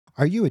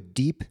Are you a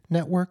deep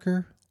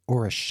networker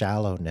or a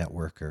shallow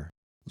networker?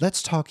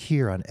 Let's talk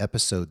here on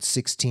episode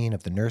 16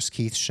 of the Nurse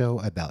Keith Show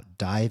about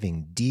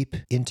diving deep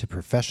into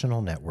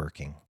professional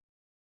networking.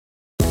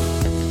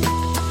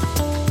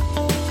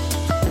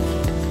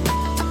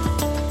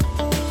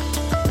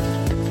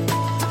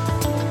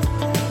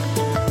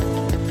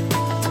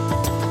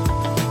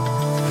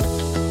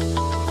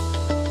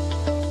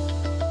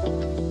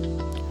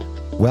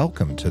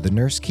 Welcome to the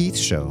Nurse Keith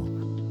Show,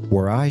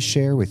 where I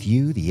share with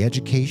you the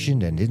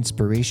education and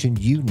inspiration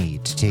you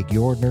need to take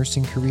your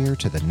nursing career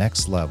to the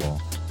next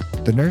level.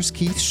 The Nurse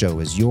Keith Show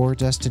is your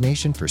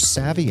destination for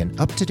savvy and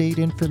up-to-date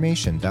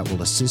information that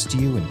will assist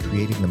you in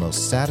creating the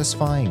most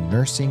satisfying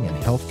nursing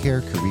and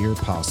healthcare career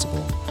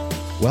possible.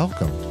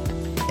 Welcome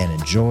and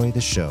enjoy the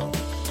show.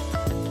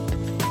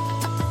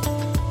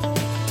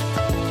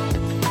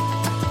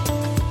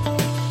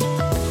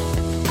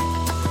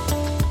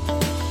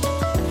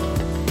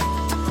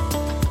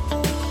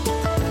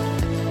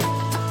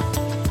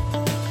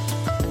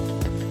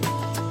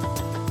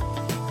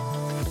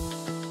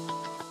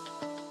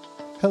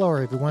 Hello,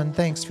 everyone.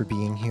 Thanks for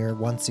being here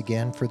once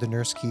again for the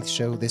Nurse Keith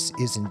Show. This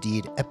is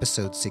indeed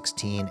episode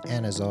 16,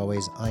 and as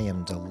always, I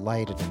am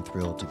delighted and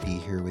thrilled to be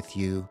here with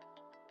you.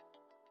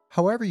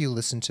 However you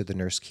listen to the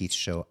Nurse Keith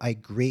Show, I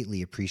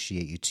greatly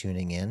appreciate you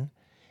tuning in.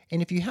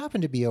 And if you happen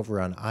to be over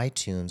on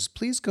iTunes,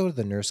 please go to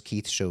the Nurse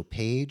Keith Show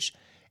page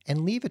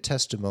and leave a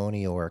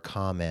testimonial or a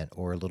comment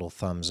or a little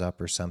thumbs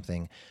up or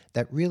something.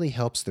 That really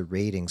helps the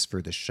ratings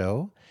for the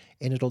show,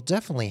 and it'll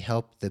definitely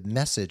help the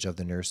message of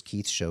the Nurse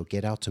Keith Show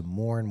get out to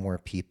more and more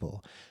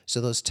people. So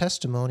those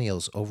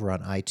testimonials over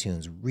on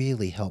iTunes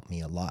really help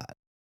me a lot.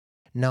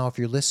 Now, if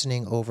you're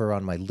listening over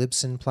on my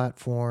Libsyn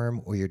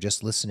platform, or you're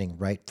just listening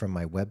right from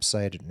my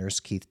website at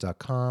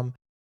nursekeith.com,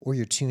 or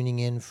you're tuning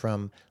in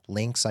from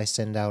links I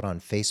send out on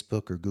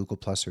Facebook or Google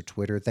Plus or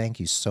Twitter, thank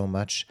you so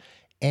much.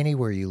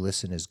 Anywhere you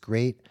listen is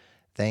great.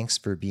 Thanks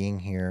for being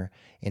here.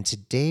 And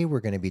today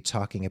we're going to be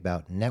talking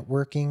about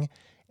networking,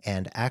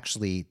 and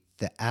actually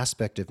the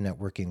aspect of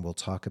networking we'll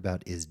talk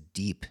about is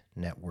deep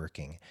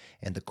networking.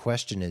 And the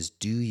question is,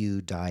 do you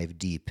dive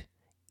deep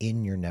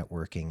in your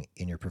networking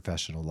in your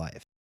professional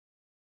life?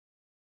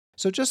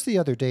 So just the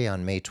other day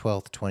on May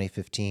 12th,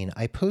 2015,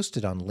 I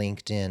posted on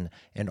LinkedIn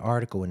an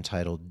article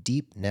entitled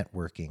Deep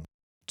Networking.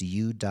 Do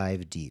you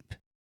dive deep?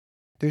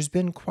 There's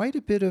been quite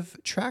a bit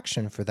of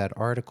traction for that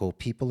article.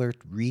 People are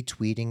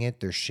retweeting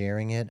it, they're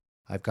sharing it.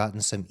 I've gotten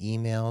some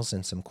emails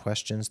and some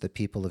questions that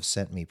people have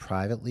sent me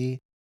privately.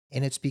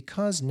 And it's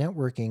because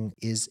networking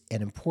is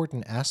an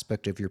important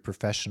aspect of your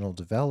professional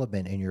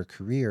development and your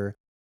career,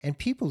 and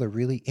people are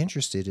really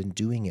interested in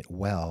doing it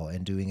well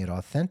and doing it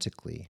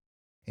authentically.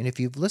 And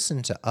if you've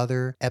listened to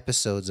other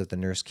episodes of the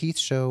Nurse Keith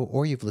Show,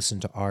 or you've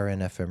listened to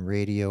RNFM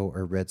radio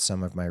or read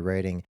some of my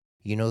writing,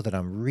 you know that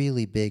I'm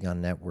really big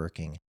on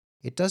networking.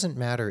 It doesn't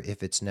matter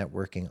if it's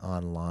networking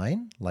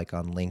online, like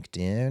on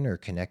LinkedIn, or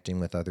connecting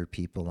with other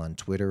people on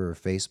Twitter or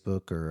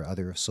Facebook or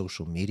other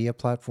social media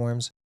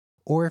platforms,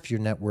 or if you're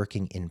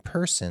networking in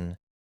person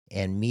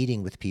and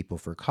meeting with people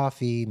for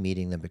coffee,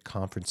 meeting them at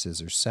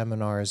conferences or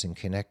seminars and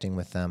connecting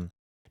with them.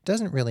 It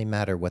doesn't really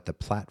matter what the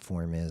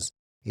platform is.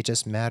 It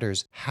just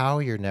matters how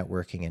you're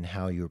networking and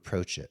how you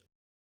approach it.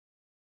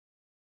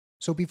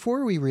 So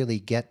before we really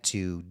get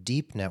to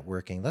deep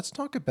networking, let's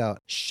talk about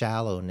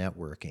shallow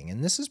networking.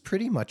 And this is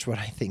pretty much what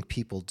I think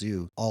people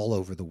do all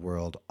over the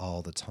world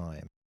all the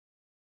time.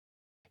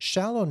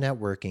 Shallow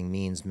networking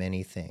means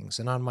many things.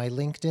 And on my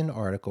LinkedIn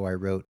article, I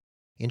wrote,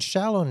 in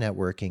shallow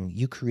networking,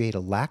 you create a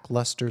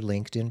lackluster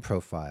LinkedIn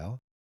profile,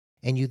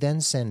 and you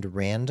then send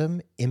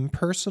random,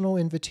 impersonal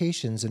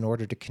invitations in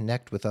order to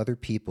connect with other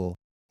people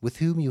with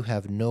whom you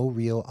have no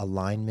real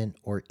alignment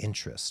or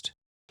interest.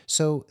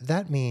 So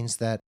that means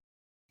that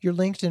your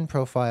LinkedIn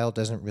profile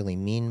doesn't really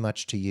mean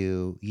much to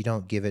you. You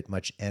don't give it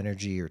much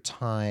energy or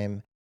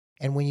time.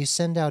 And when you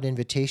send out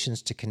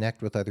invitations to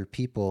connect with other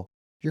people,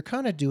 you're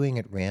kind of doing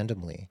it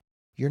randomly.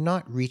 You're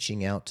not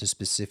reaching out to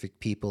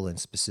specific people in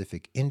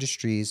specific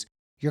industries.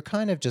 You're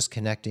kind of just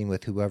connecting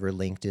with whoever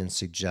LinkedIn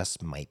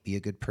suggests might be a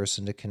good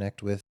person to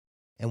connect with.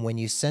 And when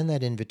you send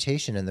that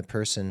invitation and the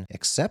person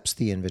accepts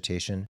the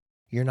invitation,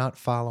 you're not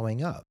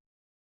following up.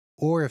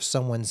 Or if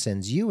someone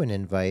sends you an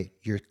invite,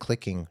 you're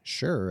clicking,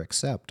 sure,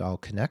 accept, I'll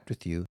connect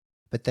with you,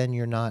 but then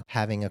you're not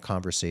having a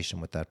conversation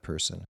with that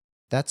person.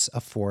 That's a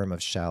form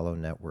of shallow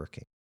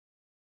networking.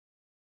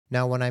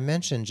 Now, when I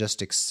mention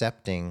just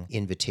accepting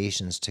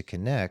invitations to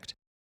connect,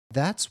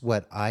 that's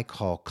what I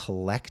call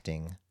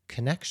collecting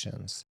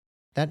connections.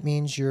 That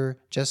means you're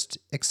just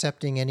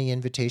accepting any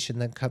invitation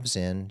that comes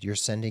in, you're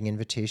sending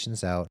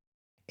invitations out,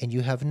 and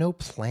you have no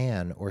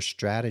plan or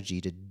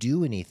strategy to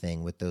do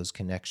anything with those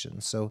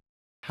connections. So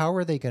how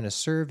are they going to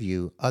serve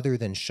you other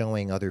than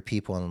showing other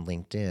people on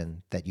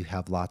LinkedIn that you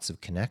have lots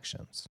of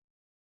connections?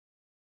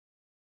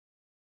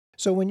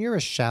 So when you're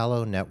a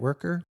shallow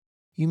networker,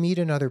 you meet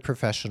another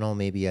professional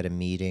maybe at a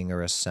meeting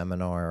or a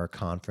seminar or a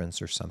conference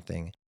or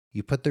something.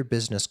 You put their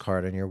business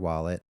card in your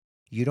wallet.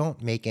 You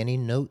don't make any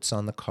notes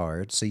on the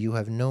card, so you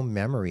have no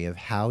memory of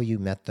how you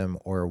met them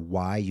or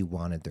why you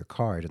wanted their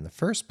card in the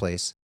first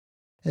place.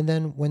 And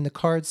then when the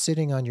card's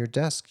sitting on your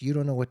desk, you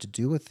don't know what to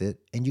do with it,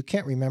 and you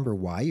can't remember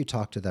why you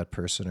talked to that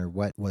person or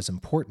what was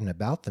important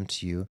about them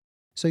to you.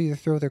 So you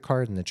throw their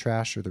card in the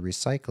trash or the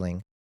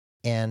recycling,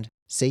 and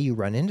say you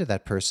run into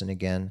that person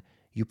again,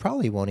 you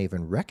probably won't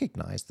even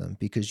recognize them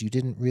because you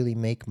didn't really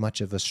make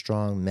much of a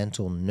strong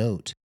mental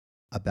note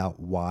about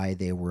why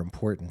they were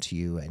important to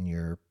you and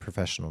your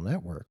professional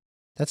network.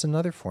 That's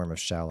another form of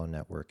shallow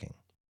networking.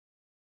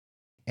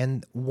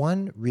 And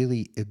one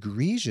really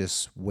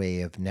egregious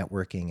way of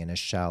networking in a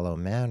shallow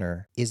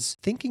manner is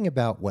thinking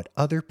about what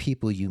other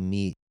people you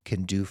meet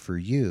can do for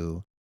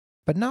you,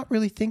 but not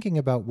really thinking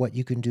about what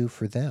you can do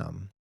for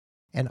them.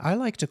 And I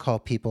like to call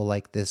people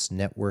like this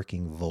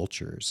networking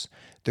vultures.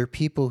 They're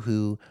people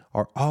who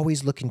are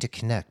always looking to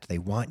connect. They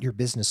want your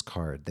business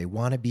card. They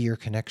want to be your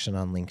connection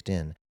on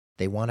LinkedIn.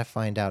 They want to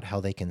find out how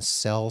they can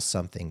sell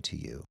something to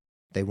you.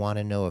 They want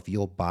to know if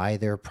you'll buy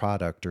their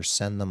product or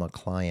send them a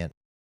client,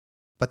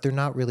 but they're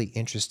not really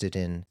interested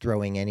in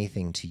throwing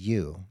anything to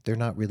you. They're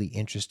not really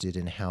interested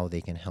in how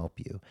they can help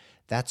you.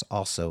 That's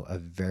also a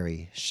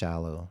very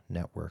shallow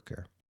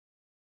networker.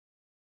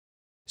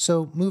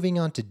 So, moving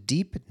on to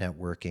deep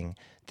networking,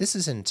 this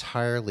is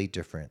entirely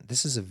different.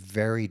 This is a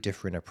very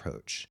different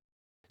approach.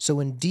 So,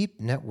 in deep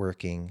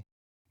networking,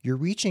 you're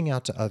reaching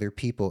out to other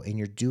people and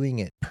you're doing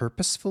it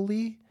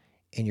purposefully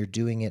and you're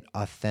doing it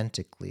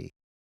authentically.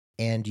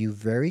 And you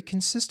very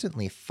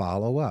consistently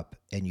follow up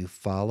and you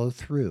follow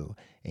through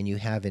and you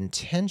have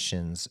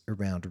intentions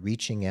around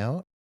reaching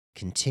out,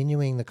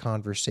 continuing the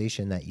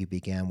conversation that you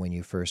began when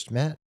you first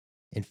met,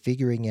 and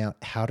figuring out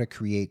how to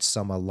create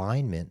some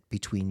alignment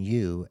between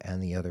you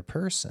and the other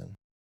person.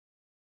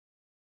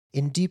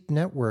 In deep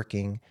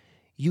networking,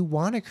 you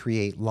want to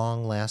create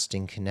long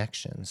lasting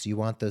connections. You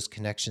want those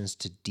connections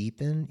to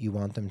deepen, you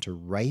want them to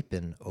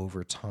ripen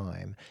over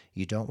time.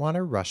 You don't want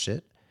to rush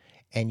it,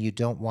 and you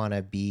don't want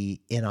to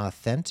be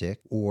inauthentic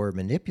or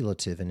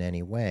manipulative in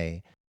any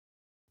way.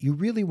 You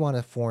really want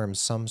to form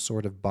some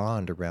sort of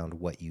bond around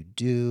what you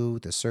do,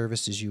 the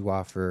services you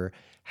offer,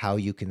 how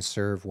you can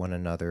serve one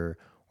another,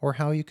 or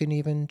how you can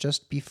even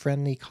just be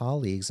friendly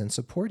colleagues and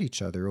support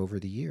each other over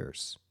the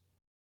years.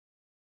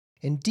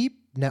 And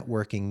deep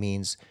networking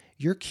means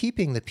you're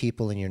keeping the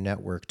people in your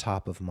network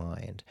top of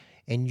mind,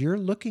 and you're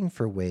looking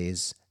for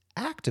ways,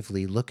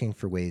 actively looking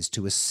for ways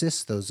to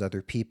assist those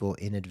other people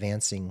in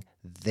advancing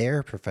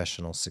their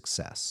professional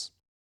success.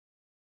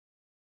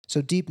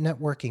 So, deep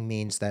networking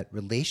means that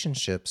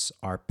relationships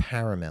are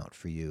paramount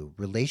for you,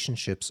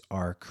 relationships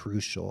are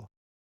crucial,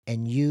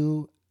 and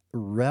you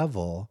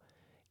revel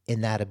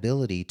in that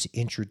ability to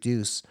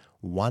introduce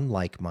one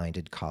like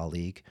minded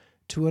colleague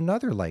to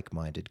another like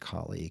minded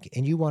colleague.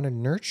 And you want to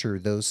nurture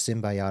those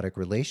symbiotic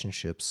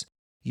relationships.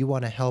 You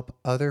want to help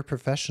other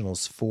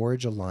professionals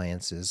forge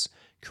alliances,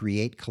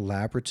 create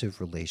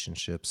collaborative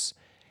relationships,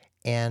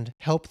 and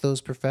help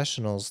those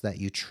professionals that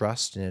you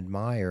trust and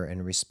admire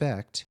and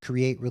respect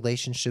create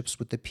relationships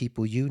with the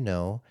people you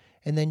know,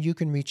 and then you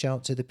can reach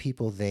out to the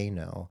people they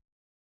know.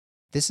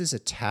 This is a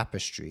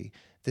tapestry.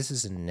 This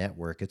is a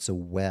network. It's a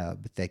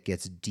web that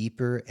gets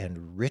deeper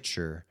and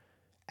richer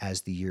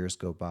as the years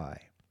go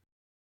by.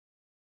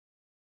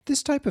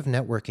 This type of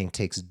networking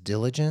takes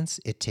diligence,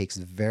 it takes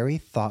very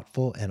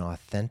thoughtful and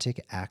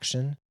authentic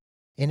action,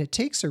 and it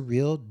takes a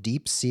real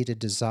deep seated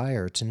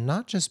desire to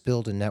not just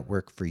build a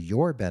network for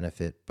your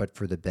benefit, but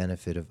for the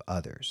benefit of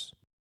others.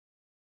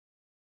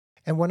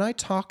 And when I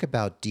talk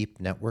about deep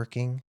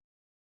networking,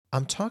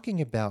 I'm talking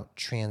about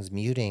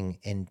transmuting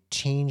and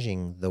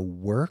changing the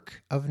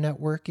work of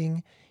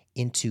networking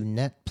into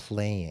net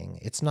playing.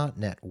 It's not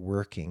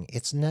networking,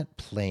 it's net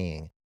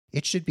playing.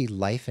 It should be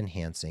life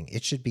enhancing.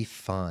 It should be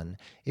fun.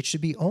 It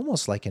should be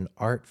almost like an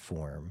art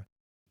form.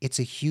 It's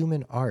a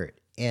human art,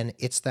 and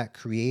it's that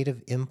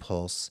creative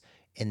impulse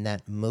and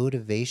that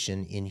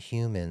motivation in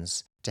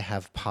humans to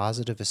have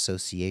positive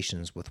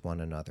associations with one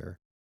another.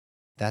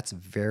 That's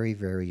very,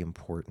 very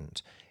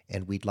important.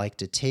 And we'd like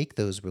to take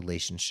those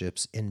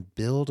relationships and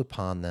build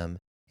upon them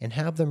and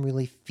have them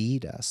really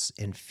feed us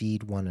and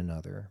feed one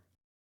another.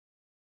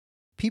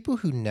 People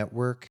who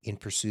network in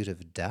pursuit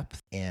of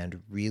depth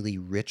and really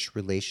rich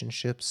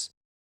relationships,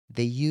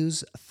 they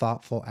use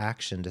thoughtful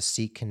action to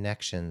seek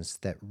connections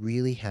that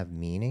really have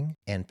meaning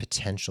and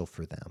potential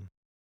for them.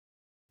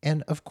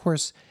 And of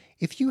course,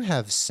 if you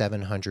have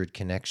 700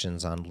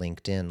 connections on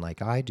LinkedIn,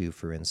 like I do,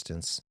 for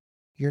instance,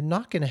 you're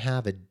not going to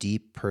have a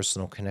deep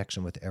personal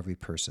connection with every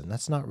person.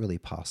 That's not really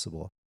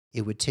possible.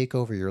 It would take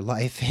over your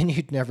life and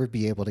you'd never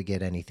be able to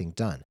get anything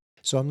done.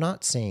 So I'm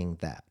not saying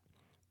that,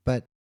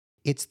 but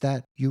it's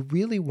that you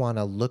really want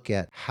to look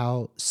at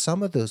how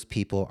some of those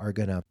people are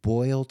going to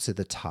boil to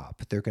the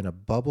top. They're going to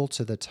bubble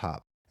to the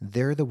top.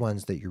 They're the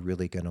ones that you're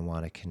really going to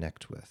want to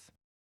connect with.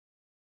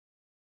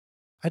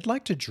 I'd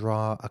like to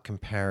draw a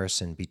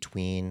comparison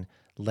between,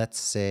 let's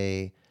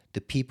say,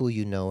 the people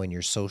you know in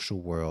your social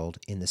world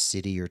in the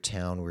city or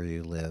town where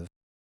you live,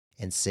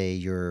 and say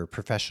your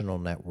professional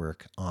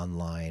network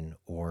online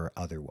or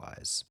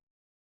otherwise.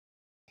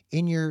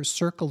 In your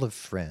circle of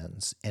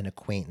friends and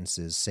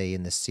acquaintances, say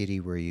in the city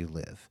where you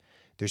live,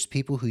 there's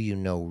people who you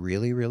know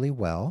really, really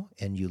well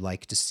and you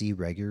like to see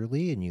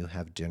regularly and you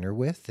have dinner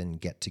with and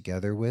get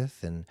together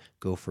with and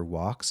go for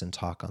walks and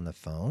talk on the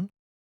phone.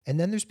 And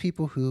then there's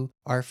people who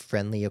are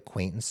friendly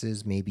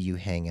acquaintances. Maybe you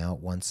hang out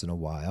once in a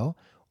while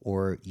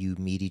or you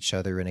meet each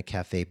other in a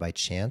cafe by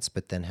chance,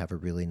 but then have a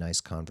really nice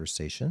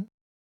conversation.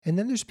 And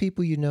then there's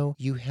people you know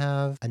you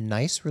have a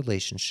nice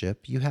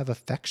relationship, you have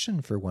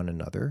affection for one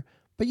another,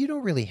 but you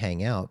don't really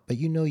hang out, but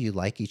you know you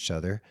like each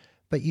other,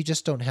 but you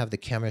just don't have the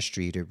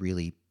chemistry to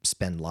really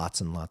spend lots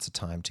and lots of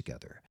time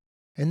together.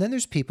 And then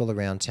there's people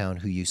around town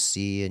who you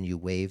see and you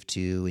wave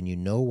to and you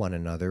know one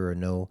another or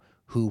know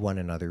who one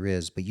another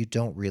is, but you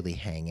don't really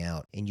hang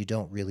out and you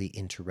don't really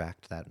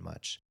interact that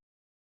much.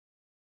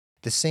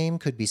 The same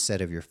could be said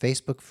of your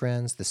Facebook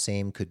friends. The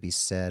same could be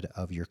said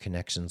of your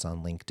connections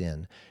on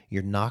LinkedIn.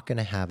 You're not going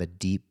to have a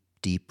deep,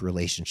 deep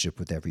relationship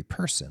with every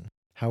person.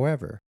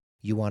 However,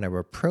 you want to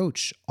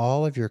approach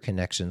all of your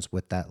connections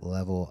with that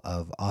level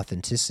of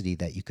authenticity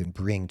that you can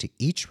bring to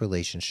each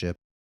relationship.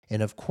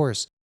 And of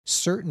course,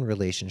 certain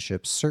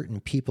relationships,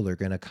 certain people are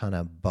going to kind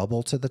of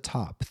bubble to the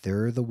top.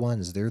 They're the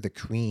ones, they're the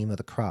cream of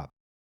the crop.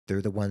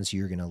 They're the ones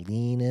you're going to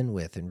lean in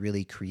with and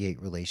really create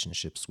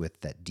relationships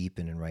with that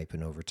deepen and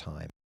ripen over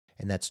time.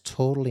 And that's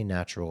totally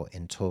natural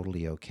and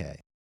totally okay.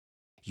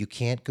 You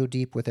can't go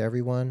deep with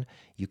everyone.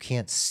 You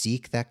can't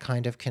seek that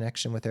kind of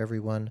connection with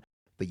everyone,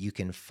 but you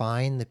can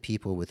find the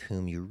people with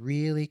whom you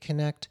really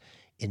connect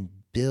and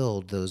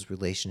build those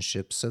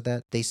relationships so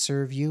that they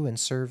serve you and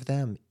serve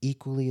them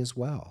equally as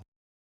well.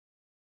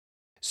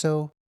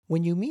 So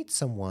when you meet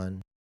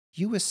someone,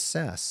 you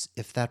assess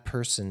if that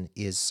person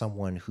is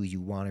someone who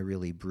you want to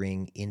really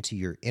bring into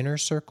your inner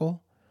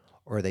circle,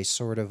 or are they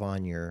sort of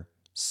on your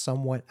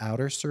somewhat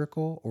outer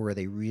circle, or are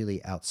they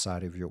really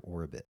outside of your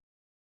orbit?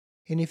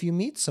 And if you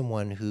meet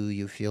someone who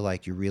you feel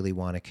like you really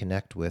want to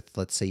connect with,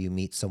 let's say you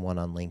meet someone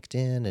on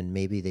LinkedIn and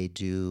maybe they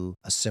do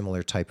a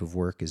similar type of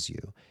work as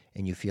you,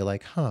 and you feel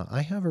like,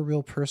 I have a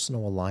real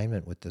personal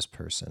alignment with this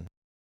person.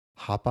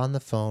 Hop on the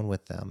phone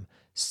with them,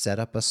 set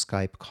up a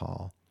Skype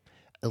call,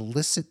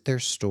 elicit their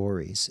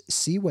stories,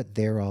 see what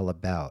they're all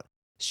about,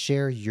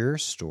 share your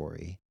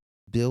story,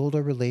 build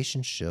a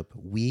relationship,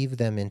 weave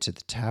them into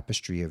the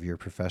tapestry of your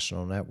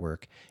professional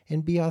network,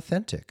 and be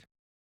authentic.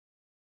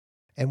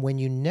 And when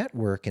you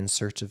network in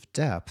search of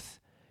depth,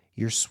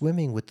 you're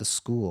swimming with the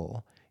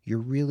school. You're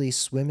really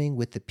swimming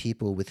with the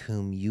people with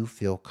whom you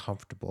feel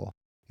comfortable.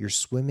 You're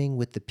swimming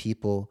with the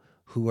people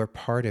who are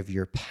part of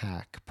your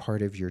pack,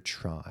 part of your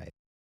tribe.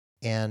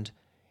 And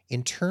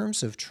in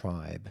terms of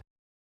tribe,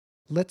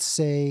 let's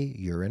say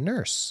you're a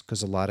nurse,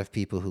 because a lot of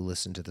people who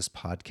listen to this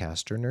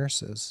podcast are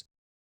nurses.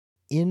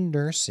 In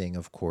nursing,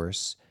 of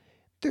course,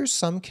 there's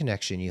some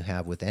connection you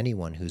have with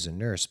anyone who's a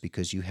nurse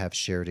because you have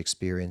shared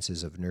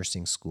experiences of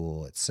nursing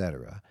school,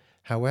 etc.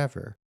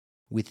 However,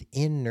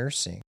 within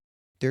nursing,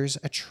 there's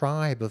a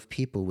tribe of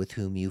people with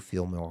whom you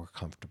feel more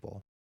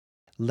comfortable.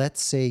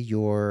 Let's say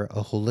you're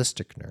a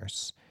holistic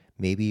nurse.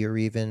 Maybe you're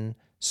even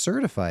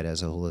certified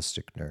as a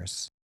holistic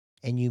nurse.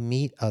 And you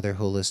meet other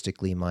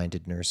holistically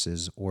minded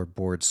nurses or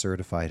board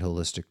certified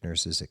holistic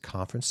nurses at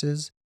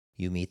conferences.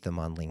 You meet them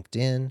on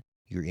LinkedIn.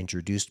 You're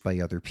introduced by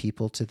other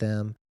people to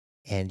them.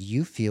 And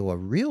you feel a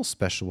real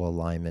special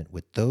alignment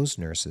with those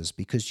nurses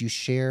because you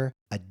share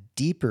a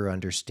deeper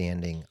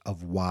understanding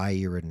of why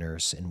you're a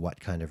nurse and what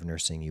kind of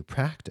nursing you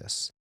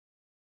practice.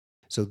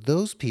 So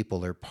those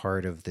people are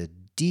part of the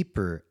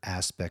deeper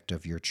aspect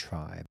of your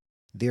tribe.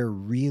 They're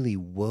really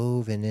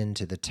woven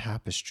into the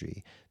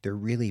tapestry. They're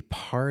really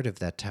part of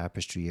that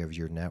tapestry of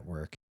your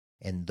network.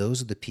 And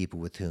those are the people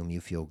with whom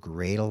you feel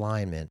great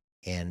alignment.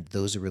 And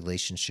those are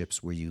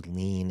relationships where you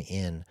lean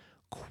in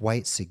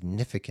quite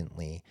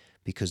significantly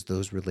because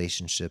those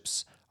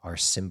relationships are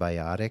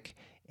symbiotic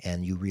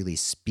and you really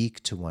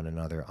speak to one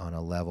another on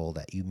a level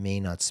that you may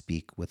not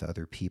speak with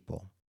other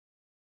people.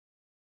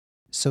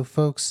 So,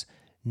 folks,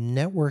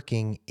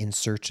 networking in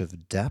search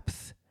of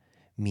depth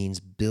means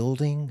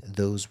building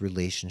those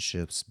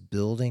relationships,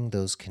 building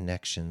those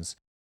connections,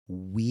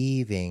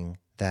 weaving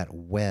that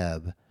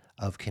web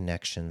of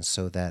connections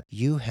so that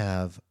you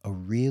have a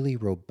really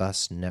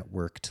robust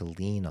network to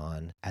lean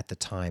on at the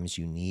times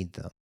you need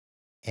them.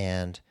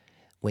 And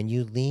when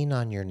you lean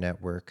on your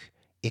network,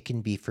 it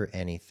can be for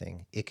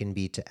anything. It can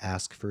be to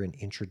ask for an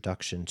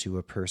introduction to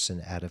a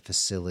person at a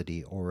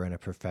facility or in a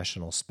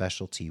professional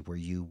specialty where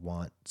you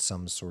want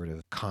some sort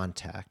of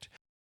contact,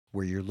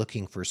 where you're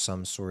looking for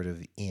some sort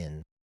of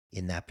in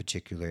that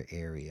particular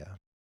area.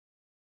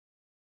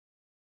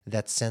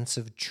 That sense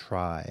of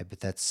tribe,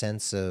 that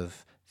sense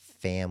of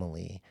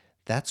family,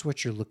 that's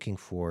what you're looking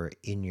for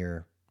in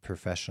your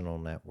professional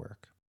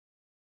network.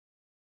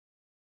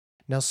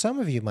 Now, some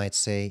of you might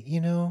say,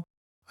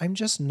 I'm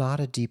just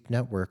not a deep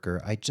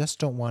networker. I just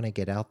don't want to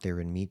get out there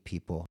and meet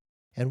people.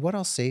 And what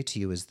I'll say to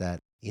you is that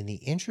in the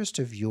interest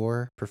of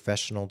your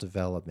professional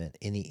development,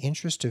 in the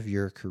interest of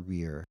your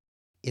career,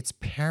 it's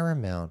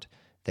paramount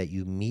that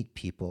you meet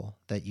people,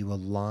 that you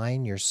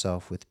align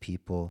yourself with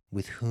people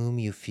with whom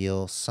you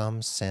feel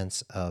some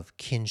sense of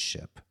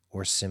kinship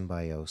or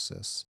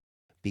symbiosis.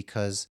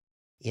 Because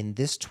in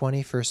this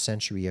 21st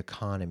century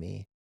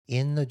economy,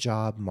 in the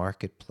job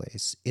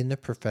marketplace, in the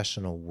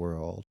professional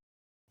world,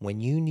 when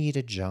you need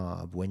a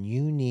job, when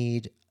you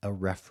need a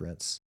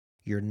reference,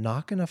 you're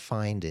not going to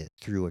find it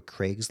through a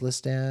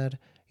Craigslist ad,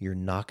 you're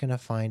not going to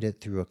find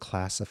it through a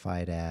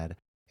classified ad,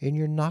 and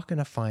you're not going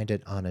to find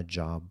it on a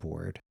job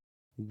board.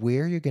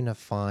 Where you're going to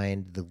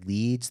find the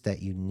leads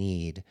that you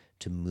need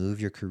to move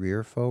your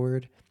career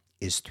forward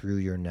is through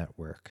your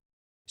network.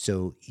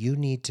 So you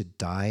need to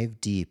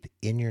dive deep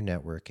in your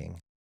networking.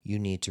 You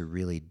need to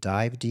really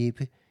dive deep.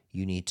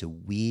 You need to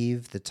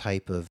weave the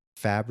type of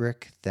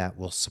fabric that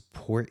will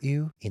support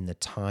you in the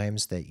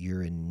times that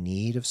you're in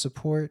need of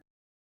support.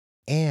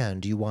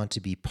 And you want to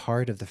be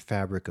part of the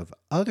fabric of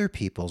other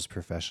people's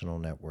professional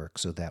network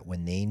so that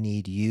when they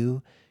need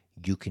you,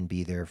 you can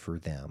be there for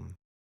them.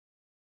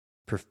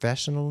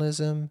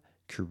 Professionalism,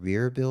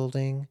 career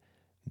building,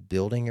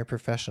 building your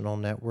professional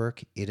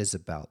network, it is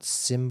about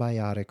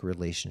symbiotic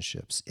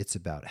relationships. It's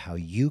about how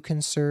you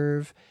can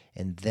serve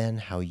and then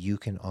how you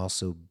can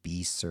also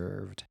be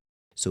served.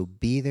 So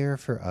be there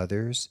for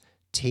others,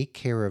 take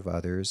care of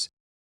others,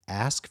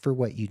 ask for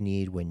what you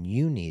need when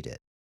you need it,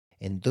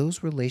 and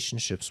those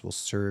relationships will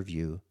serve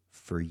you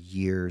for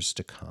years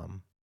to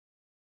come.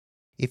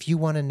 If you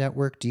want to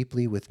network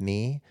deeply with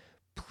me,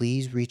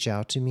 please reach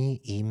out to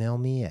me. Email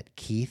me at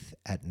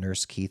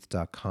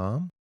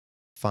keith@nursekeith.com.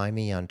 Find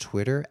me on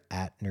Twitter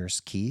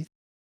 @nursekeith.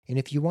 And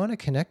if you want to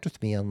connect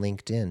with me on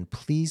LinkedIn,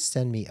 please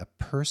send me a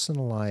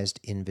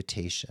personalized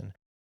invitation.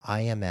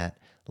 I am at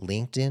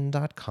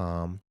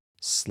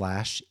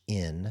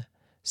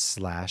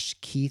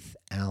linkedin.com/in/Keith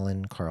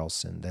Allen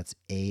Carlson. That's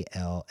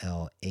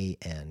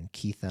ALLAN,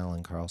 Keith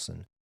Allen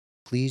Carlson.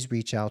 Please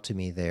reach out to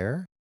me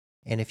there.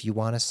 And if you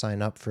want to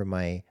sign up for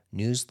my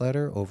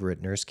newsletter over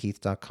at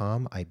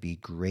nursekeith.com, I'd be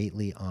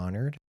greatly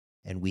honored,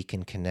 and we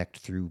can connect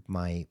through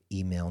my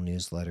email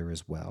newsletter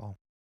as well.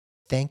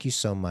 Thank you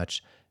so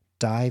much.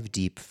 Dive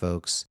deep,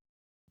 folks.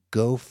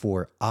 Go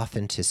for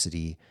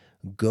authenticity.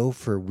 Go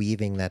for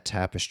weaving that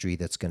tapestry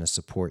that's going to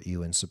support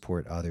you and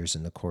support others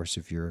in the course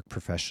of your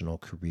professional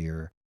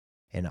career.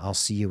 And I'll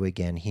see you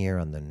again here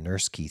on the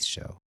Nurse Keith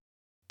Show.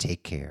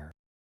 Take care.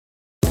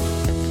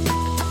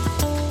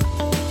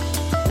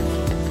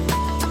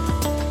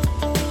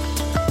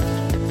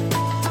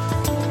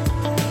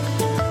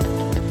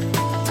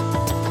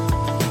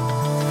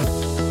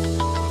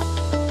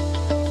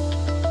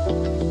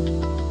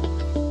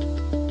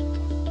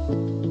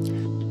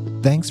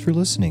 Thanks for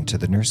listening to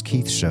the Nurse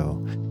Keith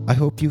Show. I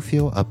hope you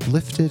feel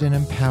uplifted and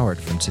empowered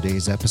from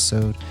today's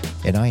episode,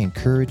 and I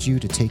encourage you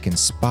to take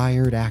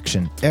inspired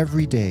action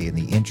every day in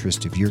the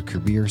interest of your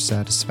career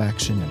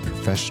satisfaction and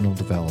professional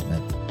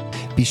development.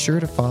 Be sure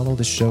to follow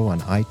the show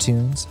on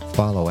iTunes,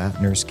 follow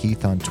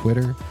 @NurseKeith on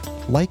Twitter,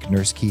 like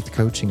Nurse Keith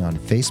Coaching on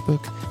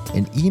Facebook,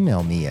 and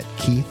email me at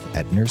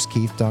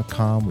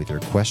keith@nursekeith.com with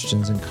your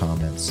questions and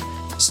comments.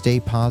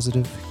 Stay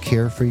positive,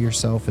 care for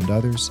yourself and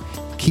others,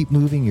 keep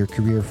moving your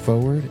career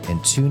forward,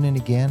 and tune in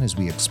again as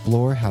we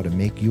explore how to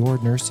make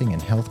your nursing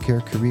and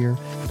healthcare career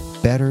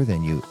better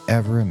than you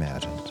ever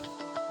imagined.